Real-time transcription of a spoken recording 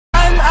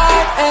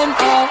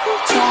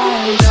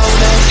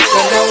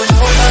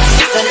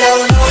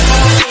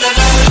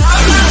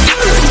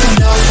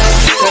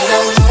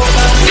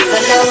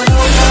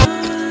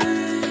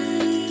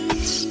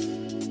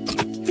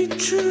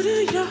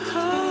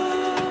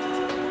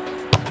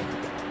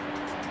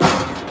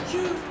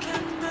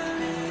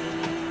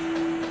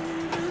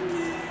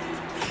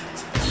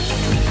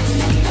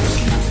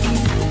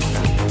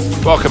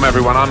Welcome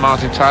everyone, I'm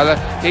Martin Tyler,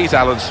 he's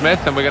Alan Smith,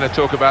 and we're going to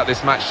talk about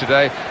this match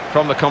today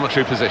from the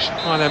commentary position.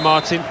 Hi there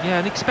Martin, yeah,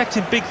 and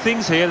expecting big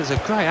things here, there's a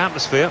great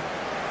atmosphere.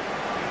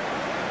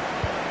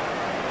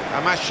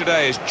 Our match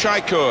today is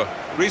Çaykur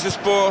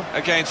Rizespor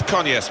against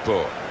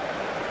Konyaspor.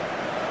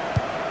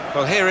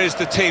 Well, here is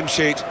the team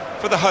sheet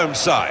for the home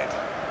side.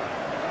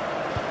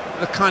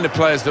 The kind of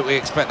players that we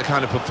expect, the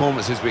kind of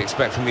performances we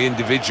expect from the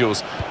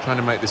individuals trying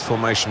to make this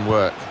formation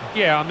work.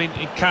 Yeah, I mean,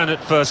 it can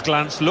at first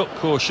glance look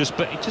cautious,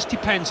 but it just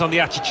depends on the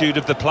attitude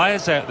of the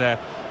players out there.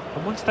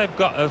 And once they've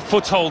got a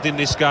foothold in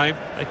this game,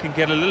 they can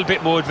get a little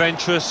bit more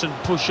adventurous and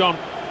push on.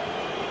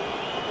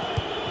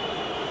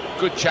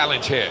 Good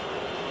challenge here.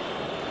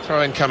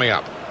 Throw in coming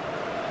up.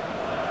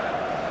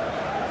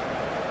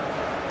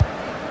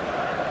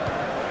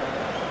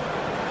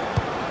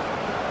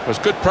 Was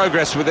good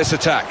progress with this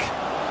attack.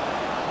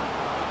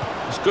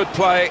 It was good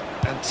play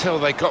until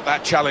they got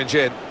that challenge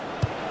in.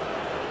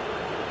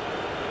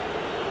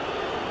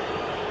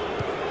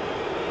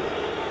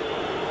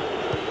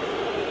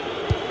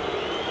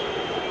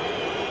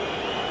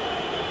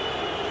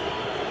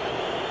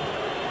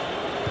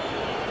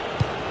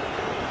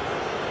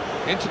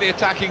 Into the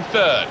attacking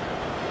third.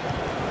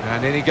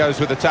 And in he goes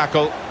with the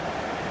tackle.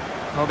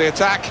 Well, the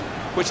attack,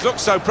 which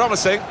looks so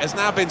promising, has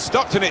now been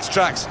stopped in its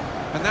tracks.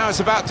 And now it's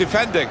about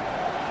defending.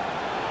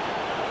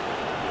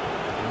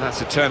 And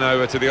that's a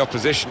turnover to the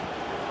opposition.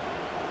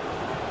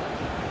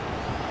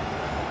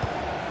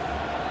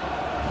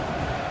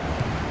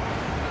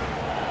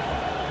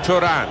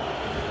 Turan.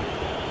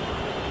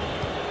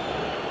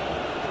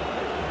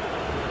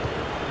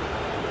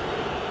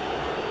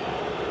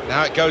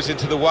 Now it goes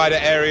into the wider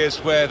areas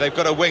where they've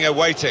got a winger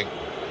waiting.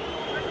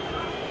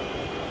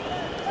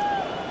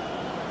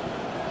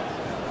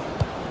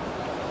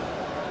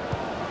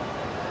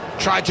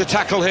 Tried to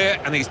tackle here,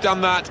 and he's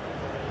done that.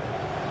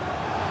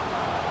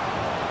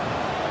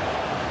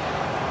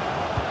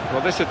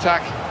 Well, this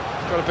attack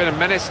has got a bit of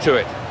menace to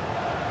it.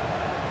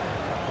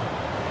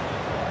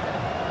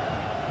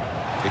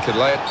 He could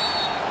lay it.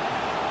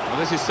 Well,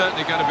 this is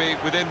certainly going to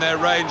be within their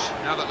range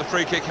now that the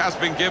free kick has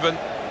been given.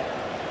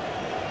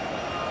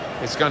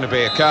 It's going to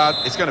be a card.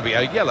 It's going to be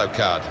a yellow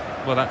card.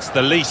 Well, that's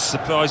the least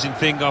surprising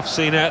thing I've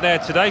seen out there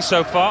today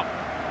so far.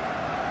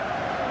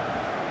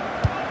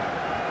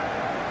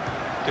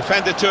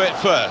 Defender to it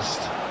first.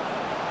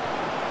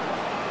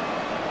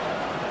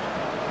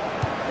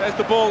 There's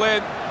the ball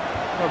in.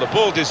 Well, the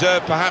ball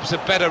deserved perhaps a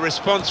better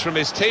response from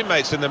his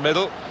teammates in the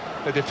middle.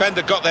 The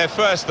defender got there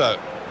first, though.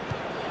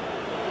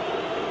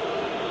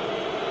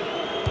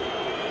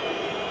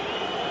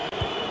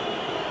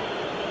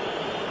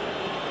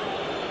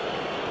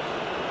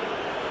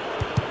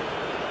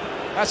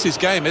 That's his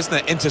game, isn't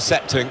it?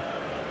 Intercepting.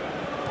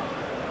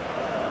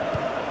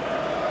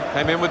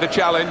 Came in with the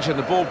challenge and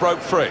the ball broke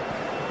free.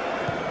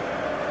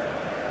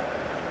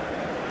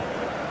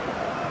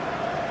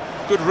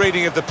 Good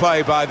reading of the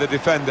play by the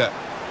defender.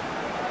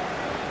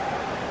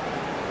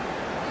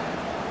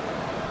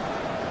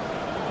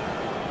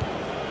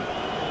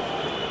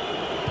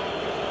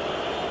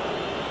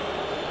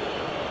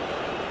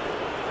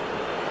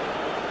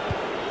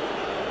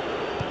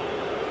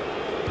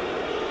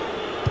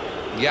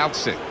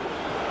 Yalçın.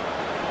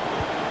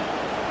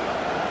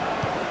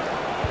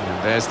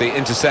 And there's the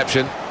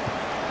interception.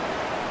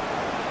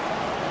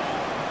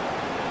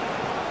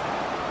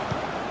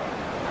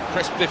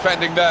 Crisp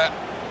defending there.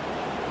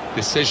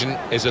 Decision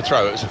is a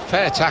throw. It was a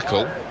fair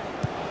tackle.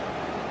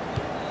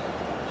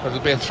 But it'll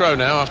be a throw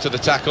now after the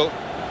tackle.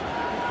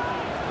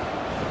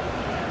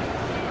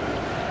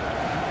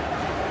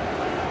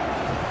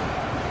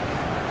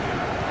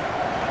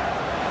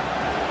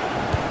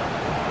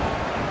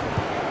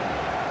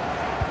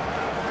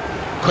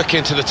 Quick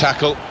into the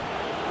tackle,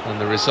 and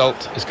the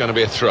result is going to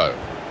be a throw.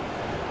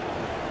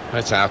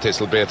 That's out,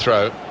 it'll be a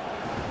throw.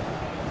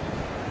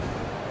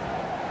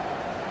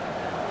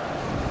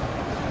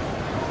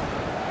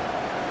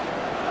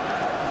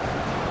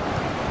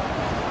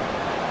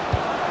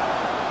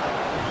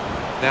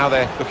 Now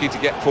they're looking to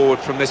get forward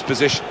from this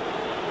position.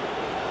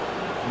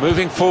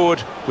 Moving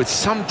forward with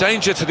some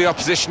danger to the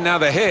opposition now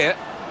they're here.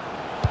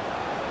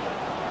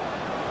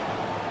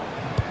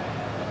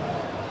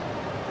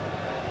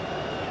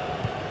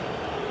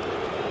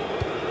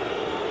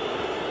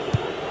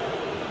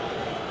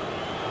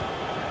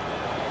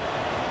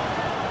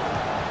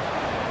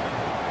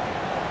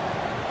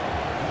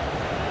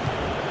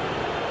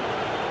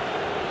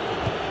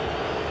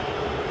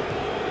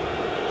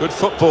 Good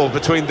football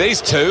between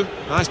these two.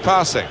 Nice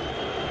passing.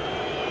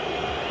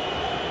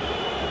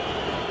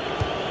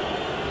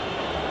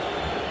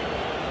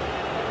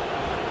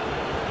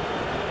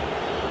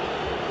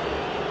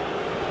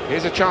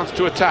 Here's a chance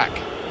to attack.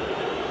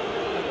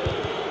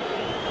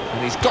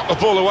 And he's got the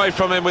ball away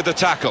from him with the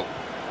tackle.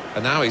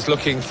 And now he's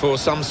looking for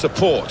some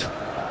support.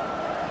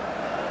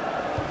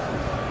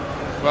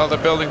 Well, they're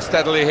building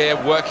steadily here,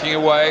 working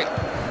away.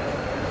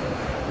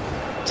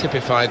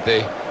 Typified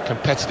the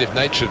competitive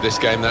nature of this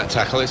game, that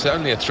tackle. It's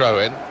only a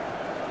throw-in.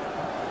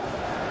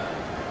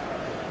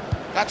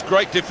 That's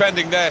great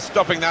defending there,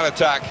 stopping that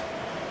attack.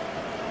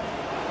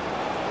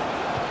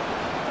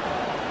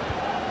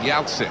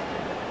 Yeltsin.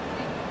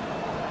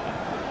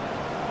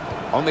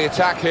 On the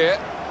attack here.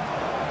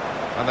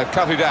 And they've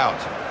cut it out.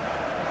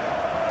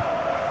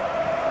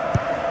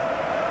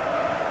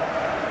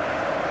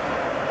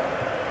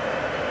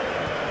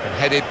 And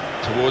headed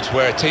towards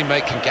where a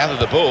teammate can gather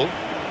the ball.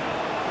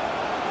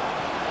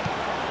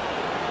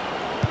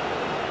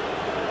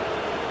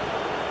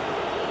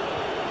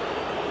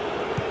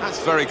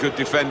 That's very good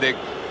defending,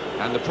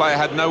 and the player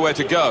had nowhere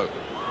to go.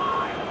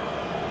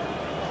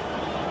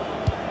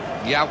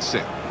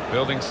 Yeltsin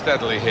building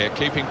steadily here,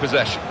 keeping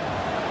possession.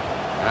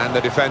 And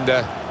the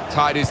defender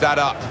tidies that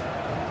up.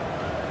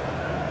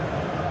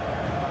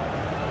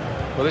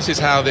 Well, this is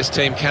how this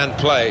team can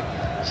play.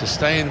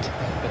 Sustained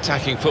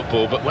attacking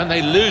football, but when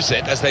they lose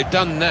it, as they've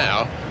done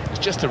now, it's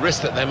just a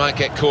risk that they might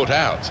get caught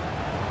out.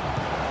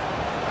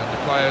 And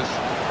the players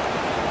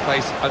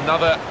face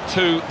another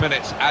 2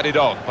 minutes added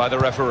on by the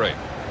referee.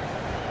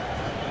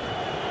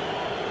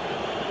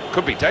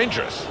 Could be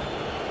dangerous.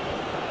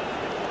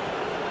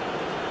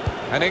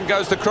 And in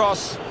goes the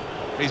cross.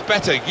 He's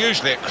better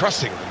usually at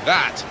crossing than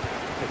that.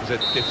 It was a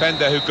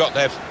defender who got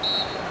there.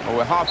 Oh,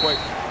 we're halfway.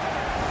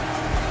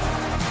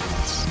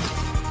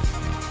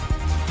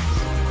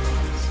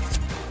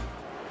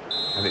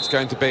 And it's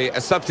going to be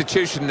a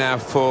substitution now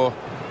for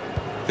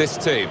this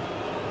team.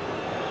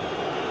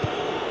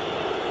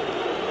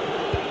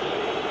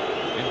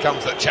 In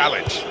comes the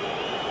challenge.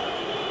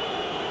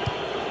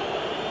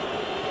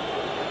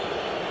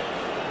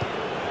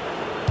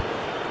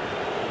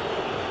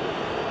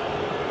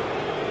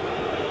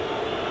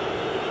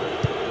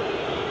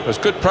 There's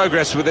good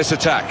progress with this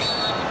attack.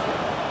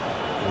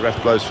 The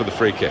ref blows for the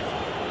free kick.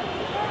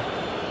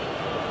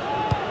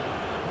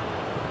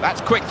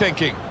 That's quick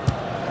thinking.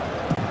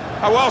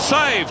 Oh, well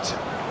saved.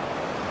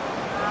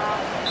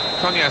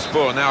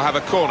 Konyaspor now have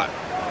a corner.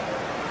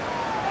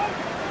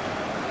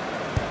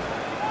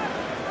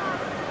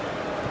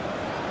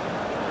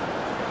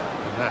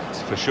 And that,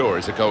 for sure,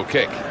 is a goal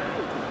kick.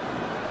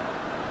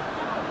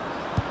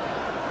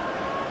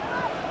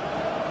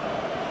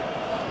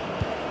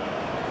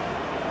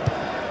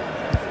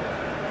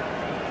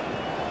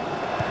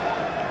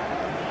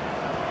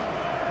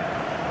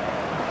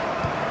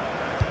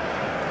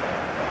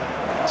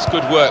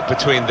 Good work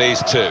between these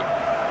two.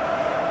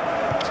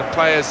 Some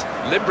players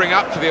limbering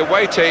up for the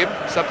away team.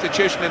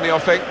 Substitution in the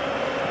offing.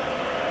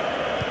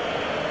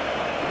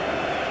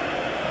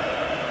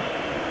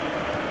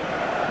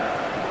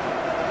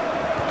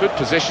 Good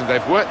position.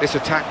 They've worked this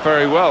attack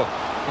very well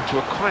into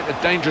quite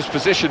a dangerous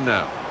position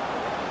now.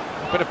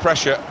 A bit of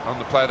pressure on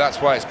the player. That's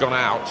why it's gone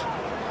out.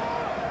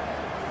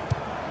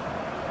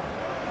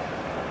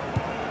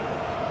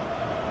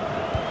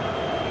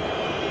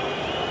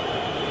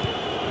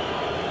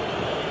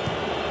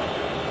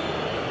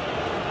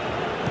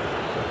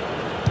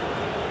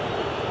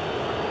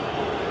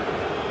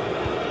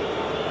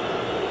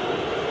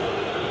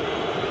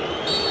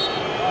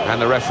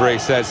 And the referee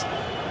says,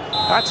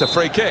 that's a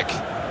free kick.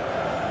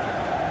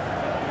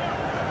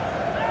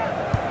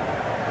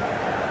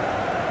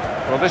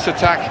 Well, this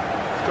attack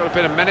has got a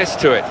bit of menace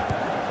to it.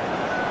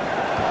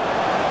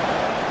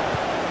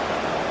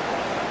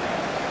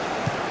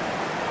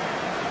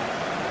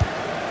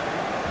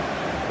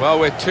 Well,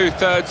 we're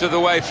 2/3 of the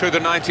way through the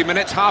 90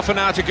 minutes, half an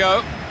hour to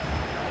go.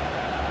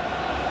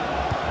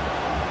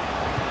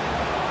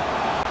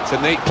 It's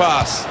a neat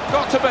pass.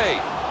 Got to be.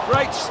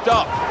 Great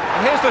stop.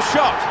 And here's the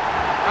shot.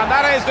 And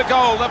that is the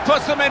goal that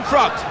puts them in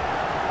front.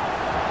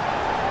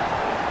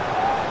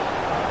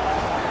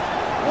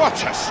 What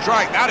a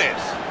strike that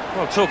is.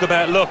 Well, talk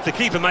about luck. The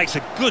keeper makes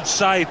a good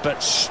save,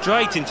 but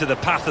straight into the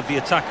path of the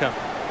attacker.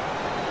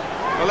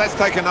 Well, let's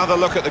take another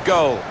look at the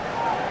goal.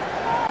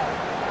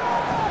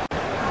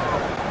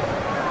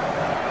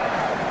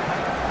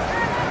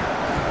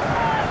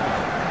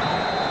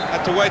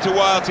 Had to wait a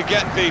while to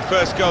get the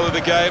first goal of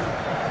the game.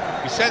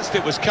 We sensed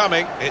it was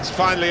coming. It's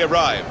finally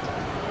arrived.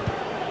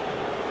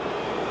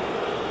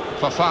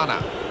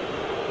 Fofana.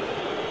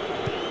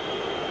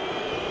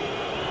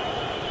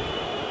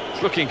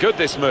 It's looking good,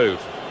 this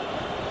move.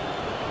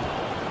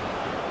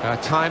 A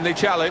timely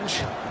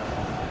challenge.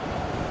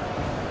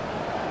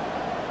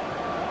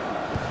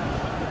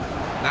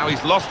 Now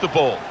he's lost the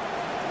ball.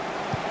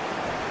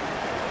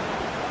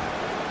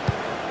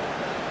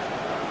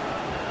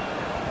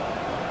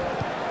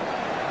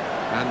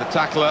 And the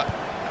tackler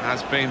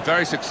has been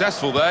very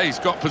successful there. He's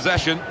got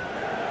possession.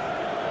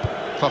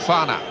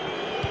 Fofana.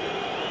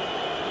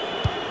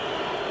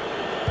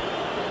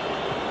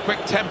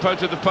 Quick tempo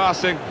to the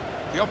passing.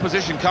 The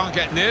opposition can't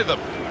get near them.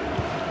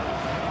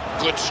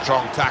 Good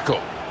strong tackle.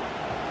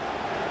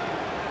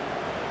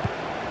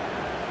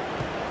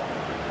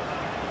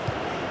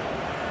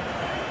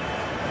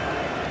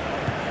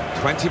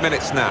 20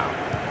 minutes now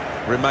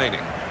remaining.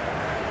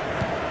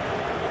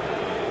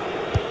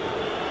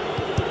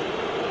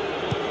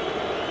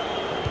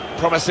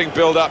 Promising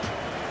build-up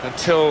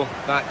until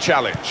that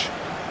challenge.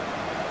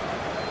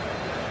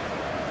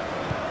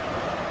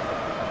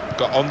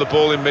 Got on the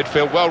ball in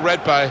midfield, well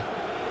read by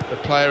the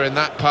player in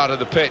that part of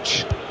the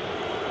pitch.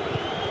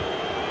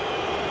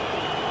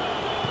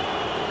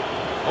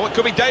 Oh, it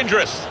could be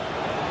dangerous.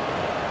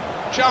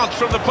 Chance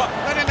from the puck,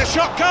 letting the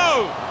shot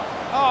go!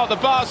 Oh, the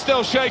bar's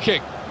still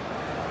shaking.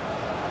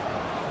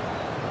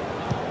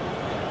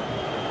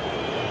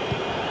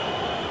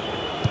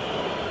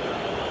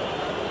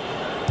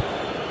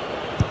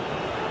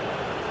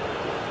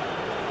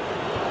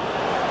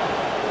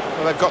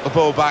 Well, they've got the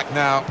ball back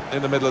now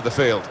in the middle of the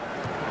field.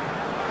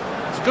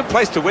 It's a good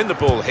place to win the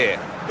ball here.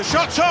 The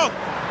shot's on!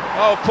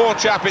 Oh, poor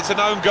chap, it's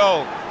an own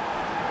goal.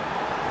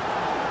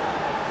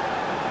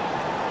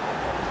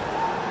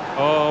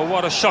 Oh,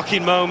 what a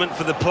shocking moment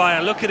for the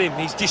player. Look at him,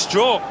 he's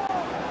distraught.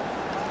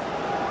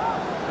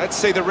 Let's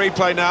see the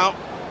replay now.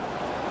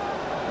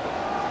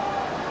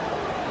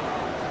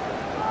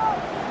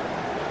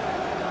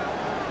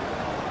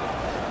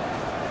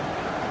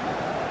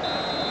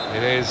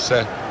 It is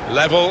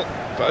level.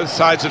 Both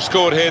sides have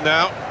scored here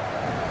now.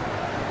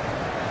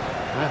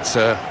 That's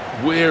a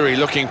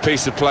weary-looking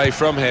piece of play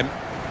from him.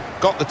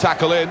 Got the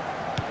tackle in.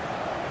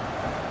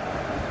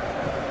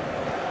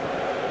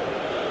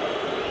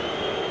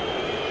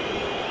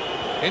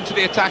 Into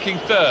the attacking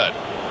third.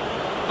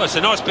 Well, it's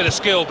a nice bit of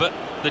skill, but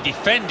the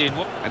defending...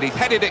 And he's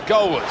headed it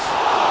goalwards.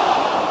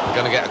 We're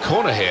going to get a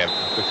corner here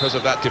because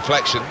of that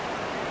deflection.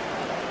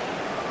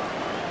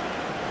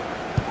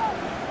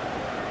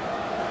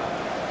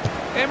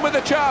 In with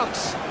a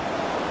chance.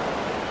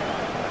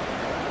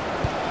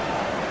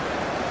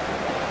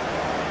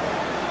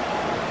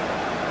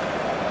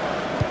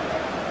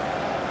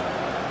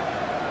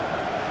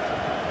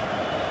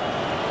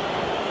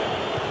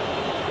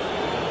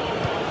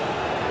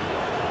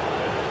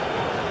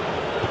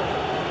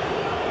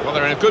 Well,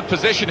 they're in a good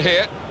position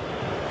here.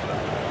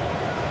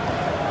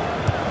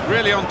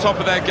 Really on top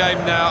of their game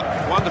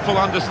now. Wonderful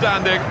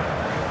understanding.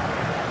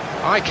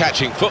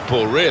 Eye-catching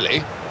football, really.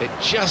 It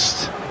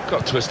just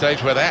got to a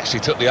stage where they actually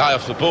took the eye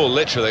off the ball,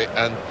 literally,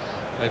 and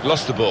they've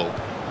lost the ball.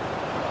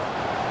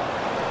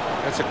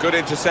 That's a good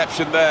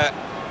interception there.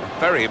 A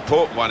very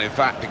important one, in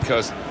fact,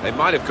 because they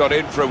might have got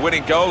in for a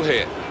winning goal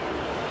here.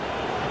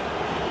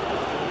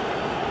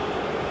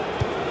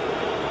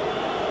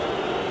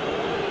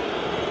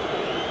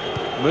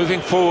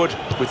 Moving forward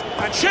with...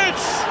 And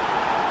shoots!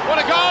 What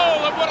a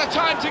goal and what a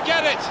time to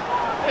get it!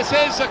 This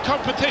is a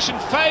competition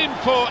famed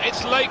for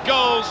its late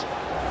goals,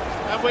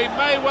 and we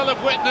may well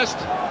have witnessed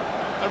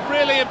a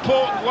really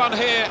important one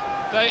here.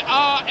 They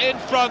are in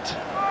front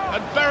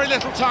and very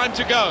little time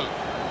to go.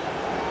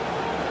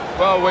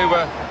 Well, we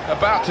were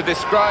about to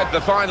describe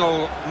the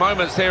final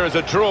moments here as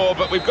a draw,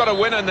 but we've got a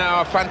winner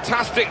now, a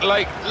fantastic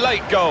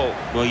late goal.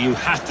 Well, you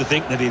have to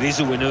think that it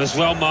is a winner as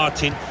well,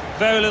 Martin.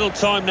 Very little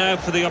time now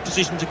for the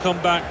opposition to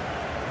come back.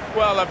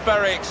 Well, a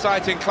very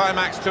exciting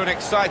climax to an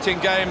exciting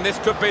game. This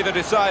could be the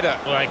decider.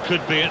 Well, it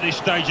could be at this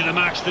stage of the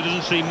match. There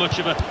doesn't seem much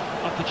of an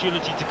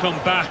opportunity to come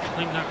back. I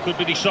think that could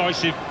be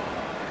decisive.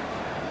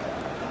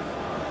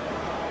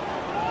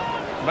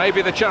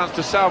 Maybe the chance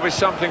to salvage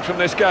something from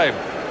this game.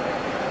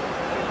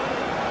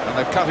 And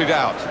they've cut it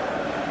out.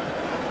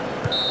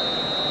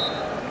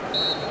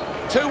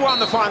 2-1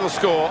 the final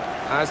score,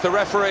 as the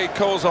referee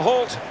calls a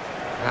halt.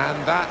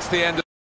 And that's the end of